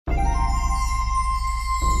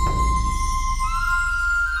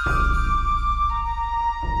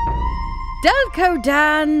Delco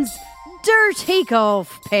Dan's Dirty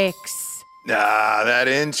Golf Picks. That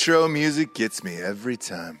intro music gets me every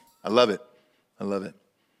time. I love it. I love it.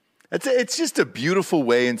 It's just a beautiful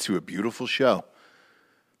way into a beautiful show.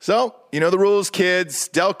 So, you know the rules, kids.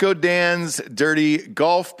 Delco Dan's Dirty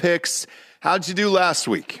Golf Picks. How'd you do last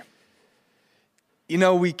week? You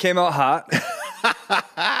know, we came out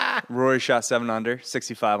hot. Rory shot 7 under,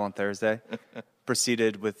 65 on Thursday.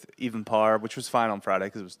 Proceeded with even par, which was fine on Friday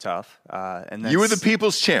because it was tough. And then You were the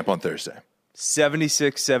people's champ on Thursday.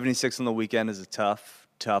 76 on the weekend is a tough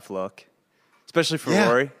look, especially for Yeah.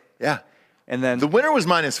 Rory. Yeah. And then The winner was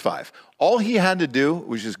 -5. All he had to do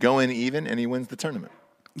was just go in even, and he wins the tournament.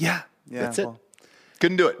 yeah, That's it.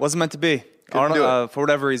 Couldn't do it. Wasn't meant to be. Couldn't do it. For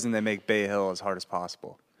whatever reason, they make Bay Hill as hard as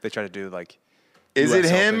possible. They try to do like. Is it US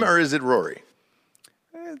him Open. or is it Rory?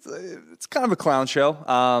 It's kind of a clown show.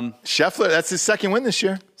 Scheffler, that's his second win this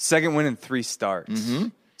year. Second win in 3 starts,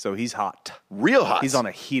 so he's hot. Real hot. He's on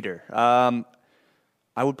a heater.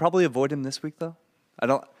 I would probably avoid him this week, though.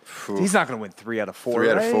 He's not going to win 3 out of 4. 3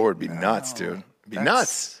 out of right? 4 would be nuts, dude. It'd be That's-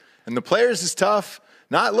 nuts. And the players is tough.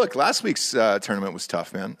 Look, last week's tournament was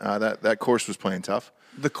tough, man. That course was playing tough.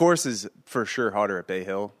 The course is for sure harder at Bay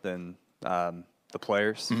Hill than the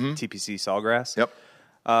players, TPC Sawgrass. Yep.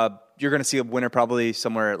 You're going to see a winner probably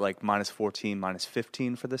somewhere at like -14,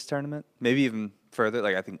 -15 for this tournament. Maybe even further.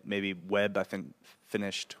 Like I think maybe Webb,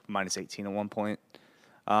 finished -18 at one point.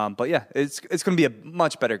 But yeah, it's going to be a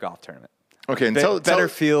much better golf tournament. Okay, and Better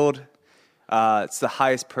field. It's the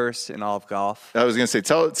highest purse in all of golf. I was going to say,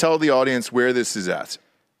 tell the audience where this is at.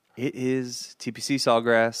 It is TPC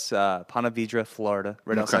Sawgrass, Ponte Vedra, Florida,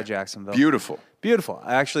 right outside Jacksonville. Beautiful. Beautiful.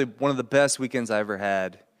 Actually, one of the best weekends I ever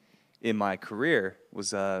had in my career was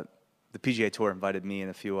the PGA Tour invited me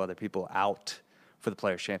and a few other people out for the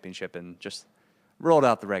Players' Championship and just rolled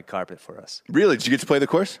out the red carpet for us. Really? Did you get to play the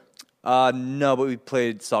course? No, but we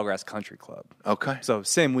played Sawgrass Country Club. Okay. So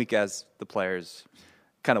same week as the Players.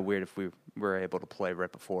 Kind of weird if we were able to play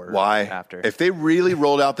right before or Why? after. If they really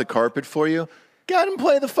rolled out the carpet for you, go out and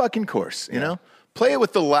play the fucking course, you know? Play it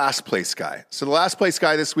with the last place guy. So the last place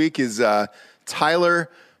guy this week is Tyler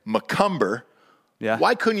McCumber. Yeah.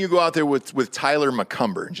 Why couldn't you go out there with Tyler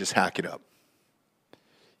McCumber and just hack it up?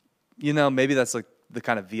 You know, maybe that's like the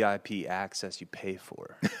kind of VIP access you pay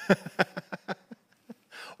for.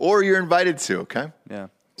 Or you're invited to, okay? Yeah.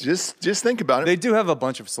 Just think about it. They do have a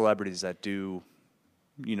bunch of celebrities that do,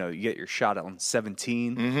 you know, you get your shot on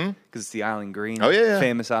 17 because it's the Island Green. Oh, yeah.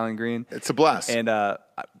 Famous Island Green. It's a blast. And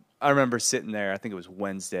I remember sitting there, I think it was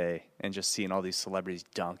Wednesday, and just seeing all these celebrities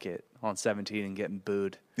dunk it on 17 and getting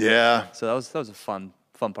booed. Yeah. So that was a fun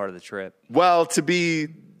part of the trip. Well, to be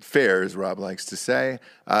fair, as Rob likes to say,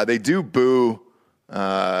 they do boo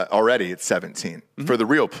already at 17 for the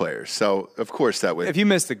real players. So, of course, that would... If you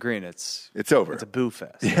miss the green, it's over. It's a boo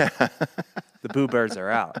fest. Yeah. The boo birds are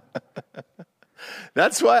out.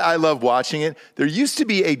 That's why I love watching it. There used to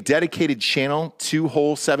be a dedicated channel to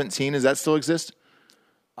hole 17. Does that still exist?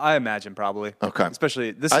 I imagine probably. Okay. Especially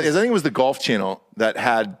this I think it was the Golf Channel that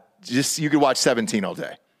had just, you could watch 17 all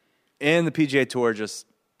day. And the PGA Tour just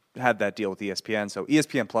had that deal with ESPN. So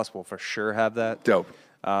ESPN Plus will for sure have that. Dope.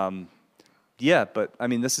 Yeah, but I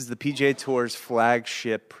mean, this is the PGA Tour's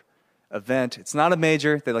flagship event. It's not a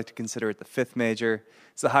major. They like to consider it the 5th major.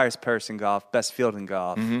 It's the highest purse in golf, best field in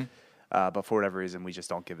golf. But for whatever reason, we just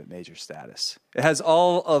don't give it major status. It has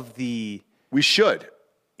all of the We should.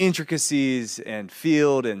 intricacies and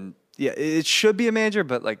field, and yeah, it should be a major,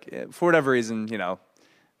 but like for whatever reason, you know,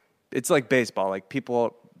 it's like baseball. Like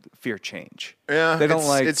people fear change. Yeah, they don't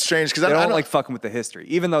it's strange because they I don't don't like fucking with the history.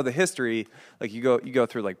 Even though the history, like you go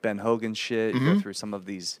through like Ben Hogan shit, you go through some of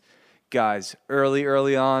these guys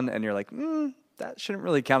early on, and you're like, that shouldn't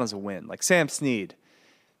really count as a win. Like Sam Snead,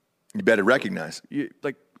 You better recognize.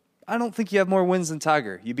 like I don't think you have more wins than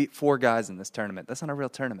Tiger. You beat 4 guys in this tournament. That's not a real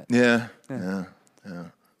tournament. Yeah.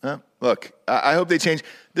 Look, I hope they change.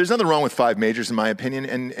 There's nothing wrong with 5 majors, in my opinion.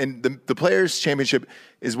 And the Players' Championship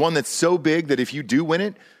is one that's so big that if you do win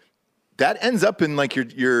it, that ends up in like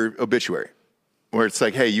your obituary, where it's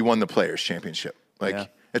like, hey, you won the Players' Championship.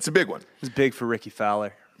 Like, it's a big one. It's big for Ricky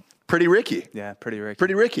Fowler. Pretty Ricky. Yeah, pretty Ricky.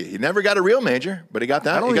 Pretty Ricky. He never got a real major, but he got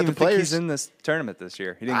that. I don't he got even the think Players. he's in this tournament this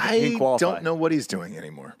year. He didn't I qualify. don't know what he's doing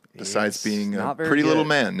anymore, besides being a not very pretty little good.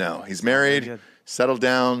 man. No, he's married, good. settled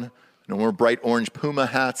down, no more bright orange Puma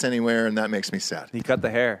hats anywhere, and that makes me sad. He cut the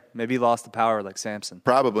hair. Maybe he lost the power like Samson.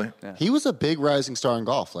 Probably. Yeah. He was a big rising star in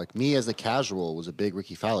golf. Like me as a casual was a big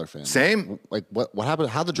Ricky Fowler fan. Same. Like what happened?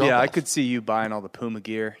 How the drop Yeah, off? I could see you buying all the Puma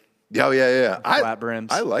gear. Oh, yeah. Flat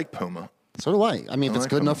brims. I like Puma. So do I. I mean, if it's like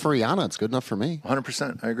good him. enough for Rihanna, it's good enough for me.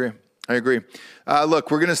 100%. I agree. I agree.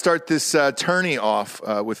 Look, we're going to start this tourney off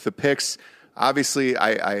with the picks. Obviously,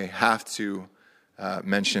 I have to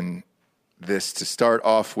mention this to start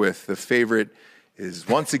off with. The favorite is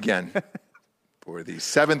once again for the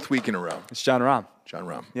 7th week in a row. It's Jon Rahm. Jon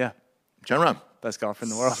Rahm. Yeah. Jon Rahm. Best golfer in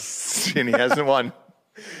the world. And he hasn't won.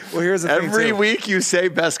 Well, here's the thing, Every too. week you say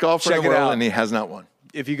best golfer in Check the it world, out. and he has not won.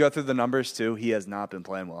 If you go through the numbers, too, he has not been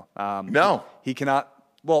playing well. No. He cannot.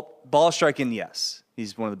 Well, ball striking, yes.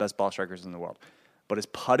 He's one of the best ball strikers in the world. But his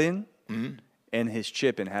putting and his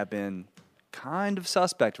chipping have been kind of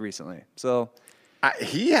suspect recently. So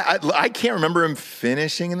I can't remember him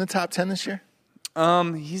finishing in the top 10 this year.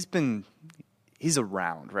 he's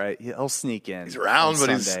around, right? He'll sneak in. He's around, on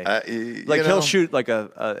but Sunday. he'll shoot like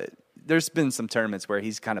there's been some tournaments where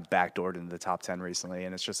he's kind of backdoored into the top 10 recently,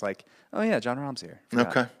 and it's just like, oh yeah, Jon Rahm's here.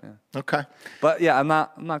 Okay. Yeah. Okay. But yeah, I'm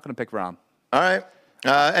not going to pick Rahm. All right.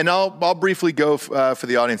 And I'll briefly go for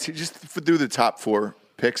the audience here, just through the top 4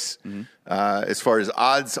 picks. As far as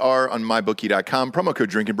odds are on mybookie.com, promo code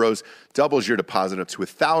Drinking Bros doubles your deposit up to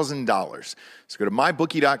 $1,000. So go to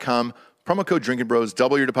mybookie.com, promo code Drinking Bros,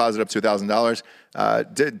 double your deposit up to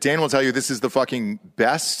 $1,000. Dan will tell you this is the fucking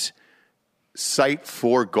best site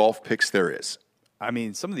for golf picks there is. I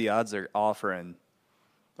mean, some of the odds they're offering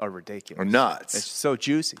are ridiculous. Or nuts. It's so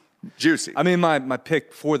juicy. Juicy. I mean, my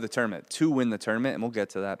pick for the tournament, to win the tournament, and we'll get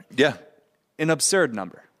to that. Yeah. An absurd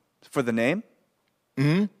number. For the name,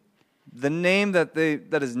 the name that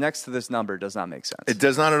is next to this number does not make sense. It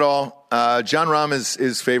does not at all. Jon Rahm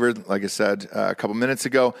is favored, like I said a couple minutes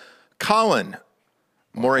ago. Colin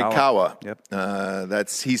Morikawa. Yep.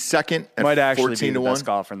 He's second at Might actually 14 be to the 1. best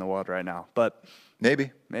golfer in the world right now, but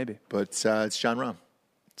Maybe. But it's Jon Rahm.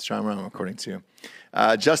 It's Jon Rahm, according to you.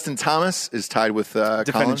 Justin Thomas is tied with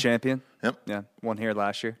defending Colin. champion. Yep. Yeah, won here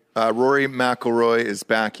last year. Rory McIlroy is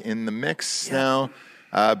back in the mix now,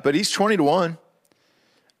 but he's 20 to 1.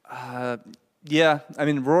 Yeah, I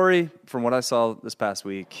mean, Rory, from what I saw this past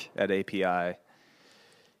week at API,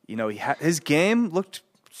 his game looked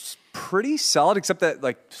pretty solid, except that,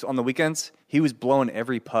 like, on the weekends, he was blowing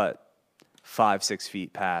every putt 5-6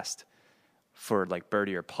 feet past for, like,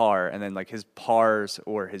 birdie or par, and then, like, his pars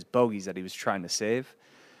or his bogeys that he was trying to save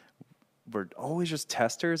were always just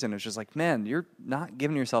testers, and it was just like, man, you're not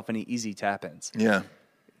giving yourself any easy tap-ins. Yeah.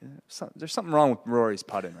 There's something wrong with Rory's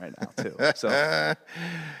putting right now, too. So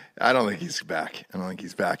I don't think he's back. I don't think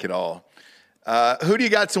he's back at all. Who do you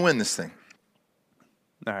got to win this thing?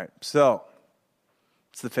 all right, so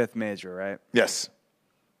it's the 5th major, right? Yes.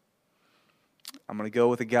 I'm going to go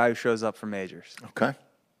with a guy who shows up for majors. Okay.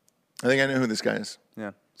 I think I know who this guy is.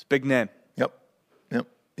 Yeah, it's a big name. Yep.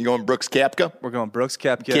 You going Brooks Koepka? We're going Brooks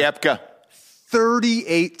Koepka. Koepka.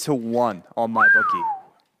 38 to 1 on my bookie.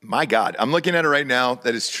 My God, I'm looking at it right now.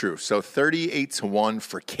 That is true. So 38 to 1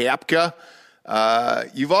 for Koepka.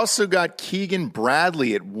 You've also got Keegan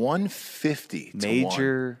Bradley at 150 to 1.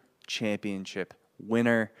 Major championship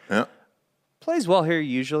winner. Yeah. Plays well here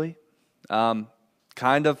usually.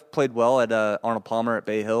 Kind of played well at Arnold Palmer at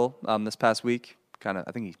Bay Hill this past week. I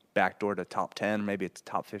think he backdoored a top 10, maybe it's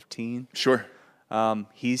top 15. Sure.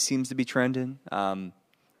 He seems to be trending.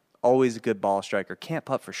 Always a good ball striker. Can't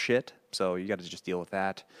putt for shit, so you got to just deal with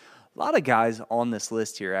that. A lot of guys on this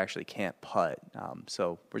list here actually can't putt,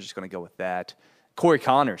 so we're just going to go with that. Corey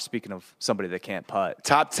Connors, speaking of somebody that can't putt.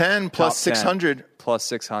 Top 10 plus Top 10, 600. Plus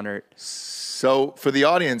 600. So for the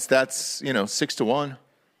audience, that's 6 to 1.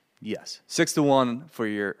 Yes. 6 to 1 for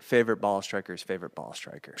your favorite ball striker's favorite ball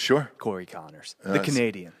striker. Sure. Corey Connors, the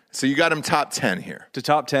Canadian. So you got him top 10 here. To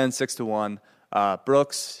top 10, 6 to 1.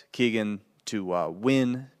 Brooks, Keegan to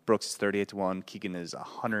win. Brooks is 38 to 1. Keegan is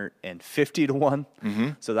 150 to 1. Mm-hmm.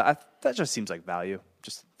 So that just seems like value.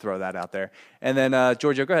 Just throw that out there. And then,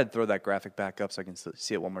 Giorgio, go ahead and throw that graphic back up so I can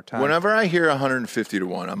see it one more time. Whenever I hear 150 to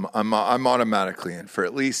 1, I'm automatically in for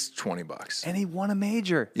at least $20. And he won a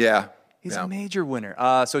major. Yeah. He's a major winner.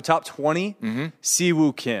 So top 20,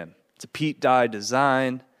 Siwoo Kim. It's a Pete Dye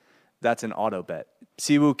design. That's an auto bet.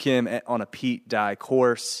 Siwoo Kim on a Pete Dye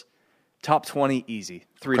course. Top 20, easy.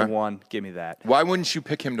 3 to 1, give me that. Why wouldn't you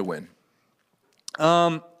pick him to win?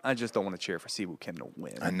 I just don't want to cheer for Siwoo Kim to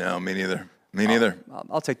win. I know, me neither. Me neither.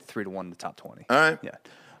 I'll take the 3 to 1 in the top 20. All right. Yeah.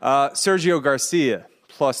 Sergio Garcia,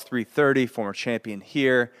 plus 330, former champion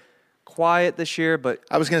here. Quiet this year, but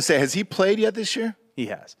I was going to say, has he played yet this year? he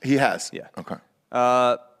has. He has? Yeah. Okay.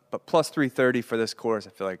 But plus 330 for this course, I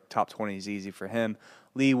feel like top 20 is easy for him.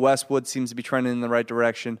 Lee Westwood seems to be trending in the right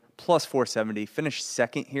direction. Plus 470. Finished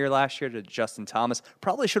second here last year to Justin Thomas.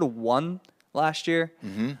 Probably should have won last year,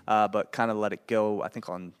 but kind of let it go, I think,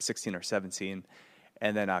 on 16 or 17.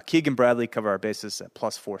 And then Keegan Bradley cover our bases at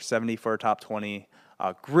plus 470 for a top 20.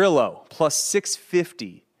 Grillo plus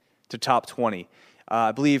 650 to top 20.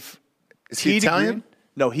 I believe. Is he Italian?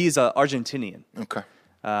 No, he's Argentinian. Okay.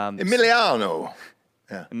 Emiliano.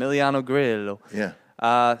 Yeah. Emiliano Grillo. Yeah.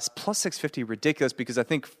 It's plus 650, ridiculous, because I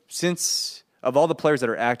think since of all the players that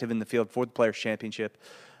are active in the field for the Players' Championship,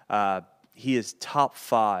 he is top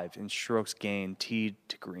 5 in strokes gained teed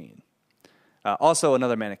to green. Also,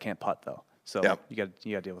 another man that can't putt, though. So you got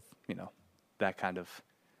to deal with that kind of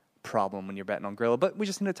problem when you're betting on Grillo. But we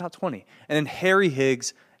just need a top 20. And then Harry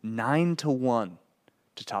Higgs 9-1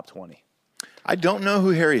 to top 20. I don't know who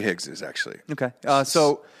Harry Higgs is, actually. Okay.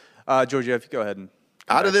 So, Giorgio, if you go ahead and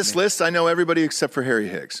out of this list, I know everybody except for Harry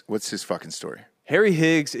Higgs. What's his fucking story? Harry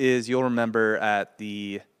Higgs is, you'll remember at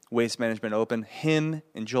the Waste Management Open, him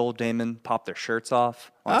and Joel Damon popped their shirts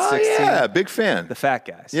off on 16. Yeah, big fan. The fat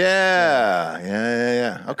guys.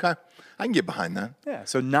 Yeah. Okay. I can get behind that. Yeah,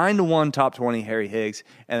 so 9-1 top 20 Harry Higgs,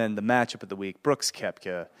 and then the matchup of the week, Brooks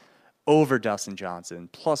Koepka over Dustin Johnson,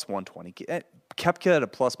 plus 120. Koepka at a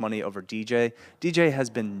plus money over DJ. DJ has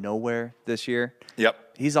been nowhere this year.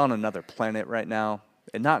 Yep. He's on another planet right now,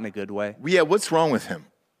 and not in a good way. Yeah, what's wrong with him?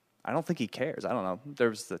 I don't think he cares. I don't know.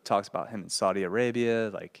 There's the talks about him in Saudi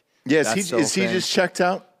Arabia. Is he just checked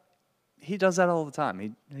out? He does that all the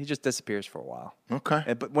time. He just disappears for a while.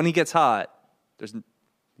 Okay. But when he gets hot,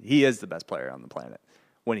 he is the best player on the planet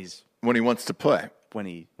when he wants to play. When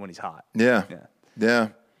he's hot. Yeah.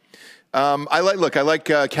 I like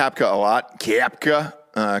Koepka a lot. Koepka,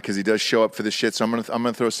 because he does show up for the shit. So I'm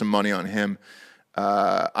gonna throw some money on him.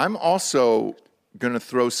 I'm also gonna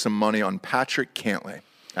throw some money on Patrick Cantlay.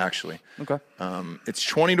 Actually, okay. It's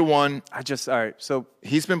 20-1. All right. So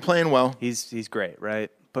he's been playing well. He's great, right?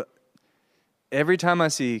 But every time I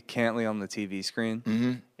see Cantlay on the TV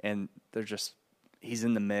screen, and he's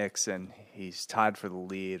in the mix and he's tied for the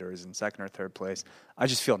lead or is in second or third place, I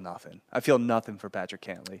just feel nothing. I feel nothing for Patrick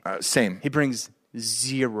Cantlay. Same. He brings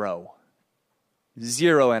zero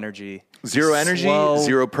energy. Zero energy, slow.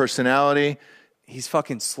 Zero personality. He's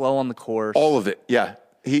fucking slow on the course. All of it, yeah.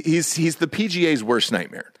 He's the PGA's worst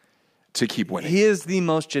nightmare to keep winning. He is the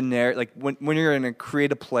most generic. Like when you're going to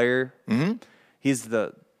create a player, he's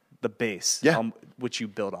the base on which you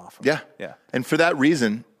build off of. Yeah. And for that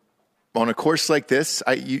reason, on a course like this,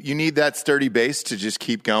 you need that sturdy base to just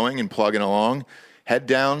keep going and plugging along. Head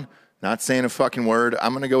down, not saying a fucking word.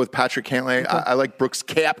 I'm going to go with Patrick Cantlay. Okay. I like Brooks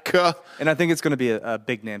Koepka. And I think it's going to be a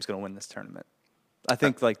big name's going to win this tournament. I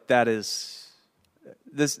think that is...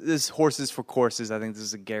 This horses for courses, I think this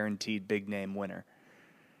is a guaranteed big name winner.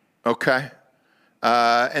 Okay.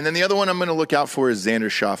 And then the other one I'm going to look out for is Xander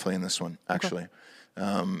Schauffele in this one, actually,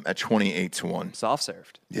 at 28-1. Soft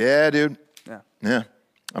served. Yeah, dude. Yeah.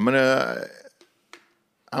 I'm gonna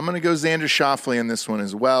go Xander Schauffele in this one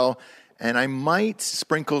as well, and I might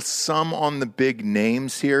sprinkle some on the big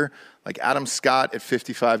names here, like Adam Scott at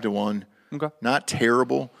 55-1. Okay. Not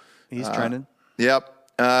terrible. He's trending. Yep.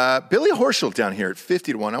 Billy Horschel down here at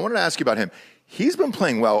 50-1. I wanted to ask you about him. He's been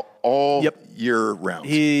playing well all year round.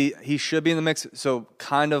 He should be in the mix. So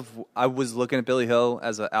kind of, I was looking at Billy Hill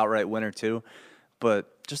as an outright winner too,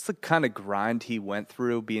 but just the kind of grind he went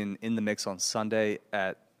through being in the mix on Sunday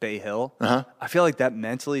at Bay Hill, I feel like that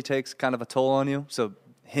mentally takes kind of a toll on you. So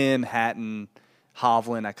him, Hatton,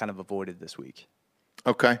 Hovland, I kind of avoided this week.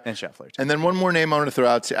 Okay. And Scheffler too. And then one more name I want to throw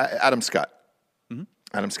out to Adam Scott.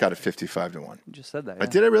 Adam Scott at 55-1. You just said that. Yeah.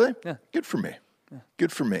 Did I really? Yeah. Good for me. Yeah.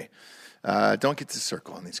 Good for me. Don't get to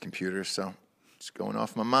circle on these computers, so it's going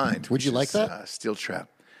off my mind. Would you like that? Steel trap.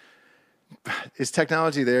 Is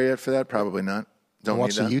technology there yet for that? Probably not. I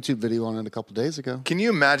watched a YouTube video on it a couple days ago. Can you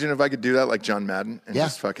imagine if I could do that like John Madden and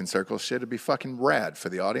just fucking circle shit? It'd be fucking rad for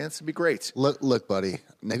the audience. It'd be great. Look, buddy.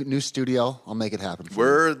 New studio. I'll make it happen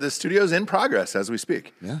for you. The studio's in progress as we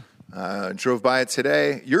speak. Yeah. Drove by it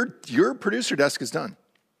today. Your producer desk is done.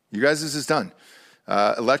 You guys' is done.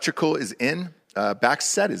 Electrical is in. Back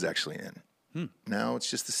set is actually in. Now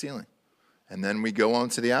it's just the ceiling. And then we go on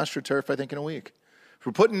to the AstroTurf, I think, in a week.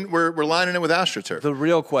 We're lining it with AstroTurf. The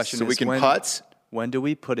real question so is we can putt. When do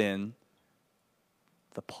we put in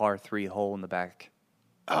the par 3 hole in the back?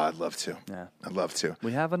 I'd love to. Yeah. I'd love to.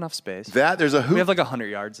 We have enough space. There's a hoop. We have like 100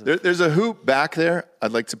 yards. There's a hoop back there.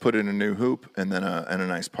 I'd like to put in a new hoop and then a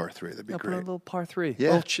nice par 3. That'd be great. Put a little par 3.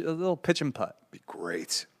 Yeah. A little pitch and putt. Be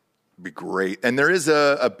great. Be great. And there is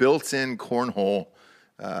a built-in cornhole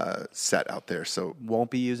set out there. So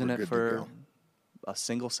won't be using it for a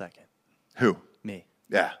single second. Who? Me.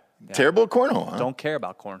 Yeah. Terrible at cornhole, huh? Don't care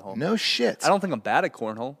about cornhole. No shit. I don't think I'm bad at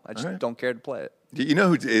cornhole. I just don't care to play it. You know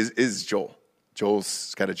who is Joel?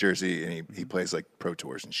 Joel's got a jersey, and he plays like pro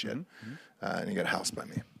tours and shit. and he got housed by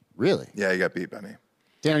me. Really? Yeah, he got beat by me.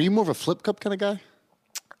 Dan, are you more of a flip cup kind of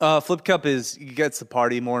guy? Flip cup gets the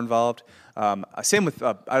party more involved. Same with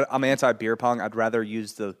I'm anti beer pong. I'd rather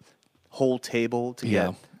use the whole table to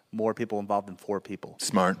get more people involved than 4 people.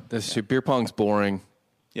 Smart. That's true. Beer pong's boring.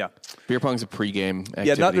 Yeah. Beer pong's a pregame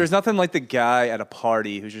activity. Yeah, there's nothing like the guy at a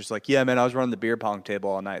party who's just like, yeah, man, I was running the beer pong table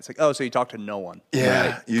all night. It's like, oh, so you talked to no one.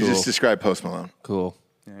 Yeah, Right. you Cool. just described Post Malone. Cool.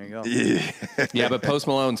 There you go. Yeah, but Post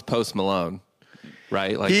Malone's Post Malone,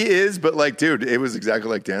 right? Like He is, but like, dude, it was exactly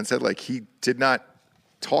like Dan said. Like, he did not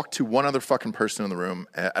talk to one other fucking person in the room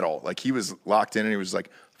at all. Like, he was locked in and he was like,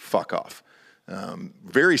 fuck off.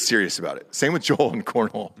 Very serious about it. Same with Joel in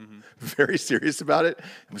Cornhole. Very serious about it.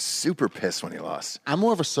 I was super pissed when he lost. I'm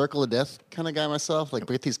more of a circle of death kind of guy myself. Like,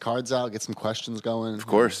 get these cards out, get some questions going. Of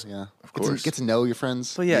course. Yeah. Of course. Get to know your friends.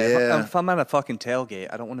 So yeah, Yeah. if I'm at a fucking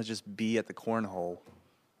tailgate, I don't want to just be at the cornhole.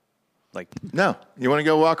 Like, No, you want to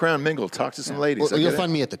go walk around, mingle, talk to some ladies. Well, I you'll get it.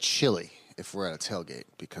 find me at the chili if we're at a tailgate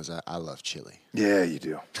because I love chili. Yeah, you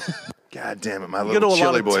do. God damn it, my you go to little a lot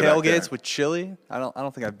chili of boy back there. tailgates with chili. I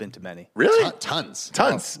don't think I've been to many. Really? Tons.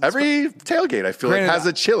 Tons. Every tailgate, I feel Granted, like, has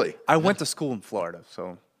a chili. I went to school in Florida,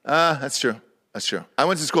 so That's true. That's true. I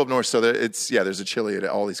went to school up north, so there's a chili at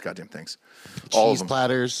all these goddamn things. All of Cheese them.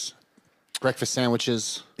 platters, breakfast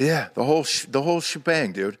sandwiches. Yeah, the whole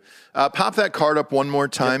shebang, dude. Pop that card up one more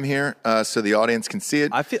time here, so the audience can see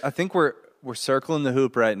it. I think we're circling the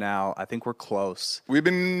hoop right now. I think we're close. We've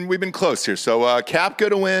been close here. So Capco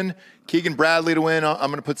to win, Keegan Bradley to win. I'm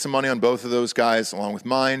going to put some money on both of those guys along with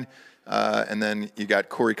mine. And then you got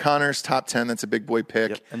Corey Connors, top 10. That's a big boy pick.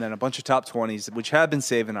 Yep. And then a bunch of top 20s, which have been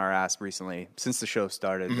saving our ass recently since the show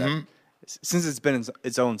started. That, since it's been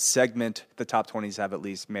its own segment, the top 20s have at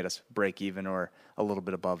least made us break even or a little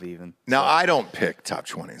bit above even. Now, I don't pick top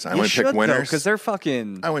 20s. I You only should, pick winners. because they're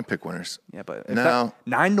fucking. I only pick winners. Yeah, but No.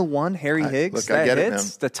 9-1 Harry Higgs. look, I that get it, hits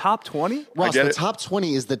man. the top 20. Ross, get the it. top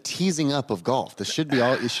 20 is the teasing up of golf. This should be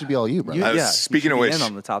all. It should be all you, bro. You- I was- yeah, you speaking should of be which, in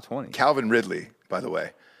on the top 20 Calvin Ridley, by the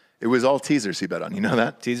way. It was all teasers he bet on. You know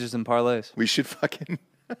that? teasers and parlays. We should fucking...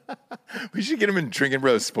 we should get him in Drinking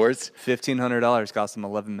Bros Sports. $1,500 cost them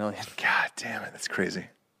 $11 million. God damn it, that's crazy.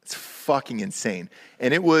 It's fucking insane.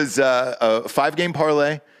 And it was a 5-game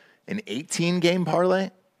parlay, an 18-game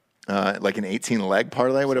parlay, like an 18-leg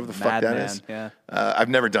parlay, whatever the fuck that Madman, is. yeah. I've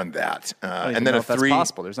never done that. I don't And even then know a if that's 3.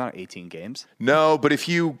 possible. There's not 18 games. No, but if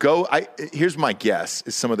you go, here's my guess: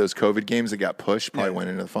 is some of those COVID games that got pushed probably went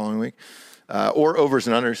into the following week, or overs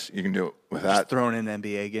and unders. You can do it with that. Throwing in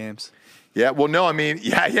NBA games. Yeah. Well, no, I mean,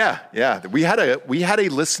 yeah. We had a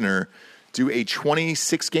listener do a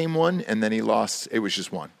 26-game one, and then he lost. It was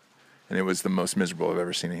just one, and it was the most miserable I've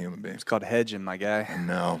ever seen a human being. It's called hedging, my guy.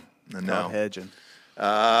 No. Called hedging.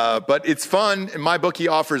 But it's fun, and MyBookie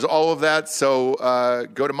offers all of that. So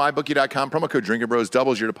go to mybookie.com. Promo code DrinkerBros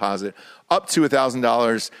doubles your deposit up to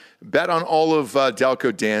 $1,000. Bet on all of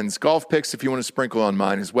Delco Dan's golf picks if you want to sprinkle on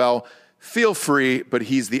mine as well. Feel free, but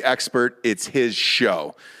he's the expert. It's his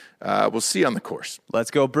show. We'll see you on the course.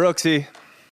 Let's go, Brooksy.